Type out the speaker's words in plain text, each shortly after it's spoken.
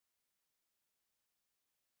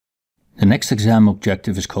The next exam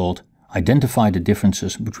objective is called Identify the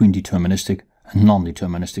differences between deterministic and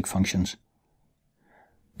non-deterministic functions.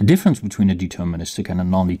 The difference between a deterministic and a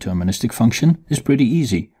non-deterministic function is pretty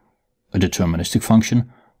easy. A deterministic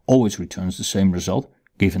function always returns the same result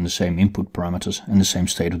given the same input parameters and the same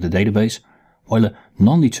state of the database, while a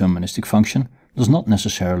non-deterministic function does not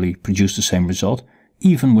necessarily produce the same result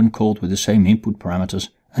even when called with the same input parameters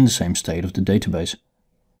and the same state of the database.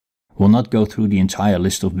 We'll not go through the entire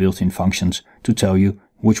list of built-in functions to tell you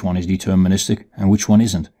which one is deterministic and which one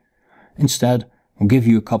isn't. Instead, we'll give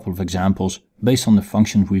you a couple of examples based on the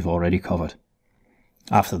functions we've already covered.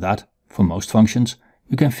 After that, for most functions,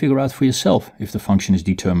 you can figure out for yourself if the function is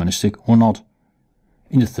deterministic or not.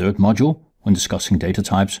 In the third module, when discussing data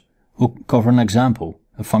types, we'll cover an example,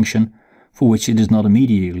 a function for which it is not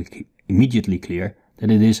immediately clear that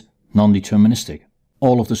it is non-deterministic.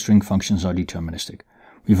 All of the string functions are deterministic.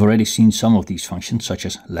 We've already seen some of these functions such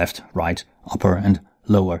as left, right, upper and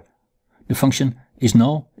lower. The function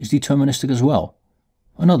isNull is deterministic as well.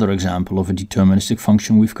 Another example of a deterministic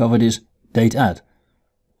function we've covered is dateAdd.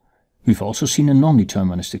 We've also seen a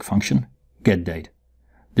non-deterministic function, getDate.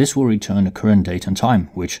 This will return the current date and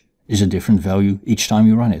time, which is a different value each time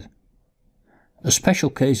you run it. A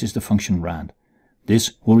special case is the function rand.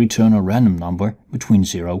 This will return a random number between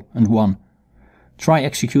 0 and 1. Try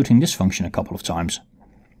executing this function a couple of times.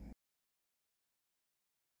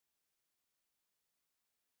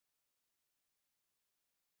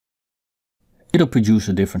 It'll produce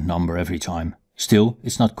a different number every time. Still,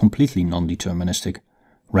 it's not completely non-deterministic.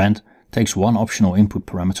 Rand takes one optional input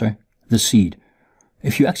parameter, the seed.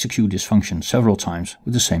 If you execute this function several times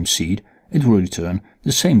with the same seed, it will return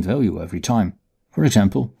the same value every time. For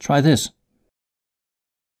example, try this.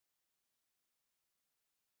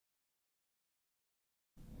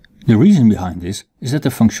 The reason behind this is that the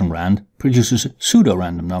function rand produces a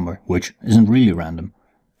pseudo-random number, which isn't really random.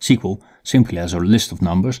 SQL simply has a list of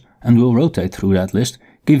numbers and will rotate through that list,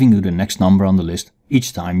 giving you the next number on the list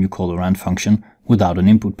each time you call the rand function without an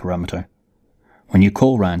input parameter. When you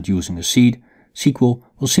call rand using a seed, SQL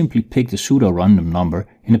will simply pick the pseudo-random number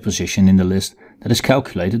in a position in the list that is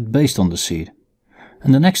calculated based on the seed.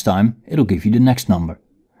 And the next time it'll give you the next number.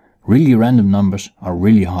 Really random numbers are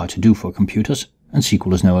really hard to do for computers, and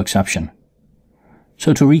SQL is no exception.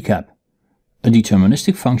 So to recap, a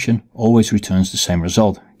deterministic function always returns the same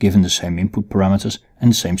result given the same input parameters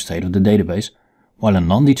and the same state of the database, while a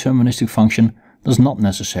non-deterministic function does not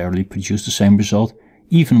necessarily produce the same result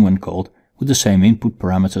even when called with the same input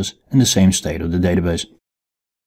parameters and the same state of the database.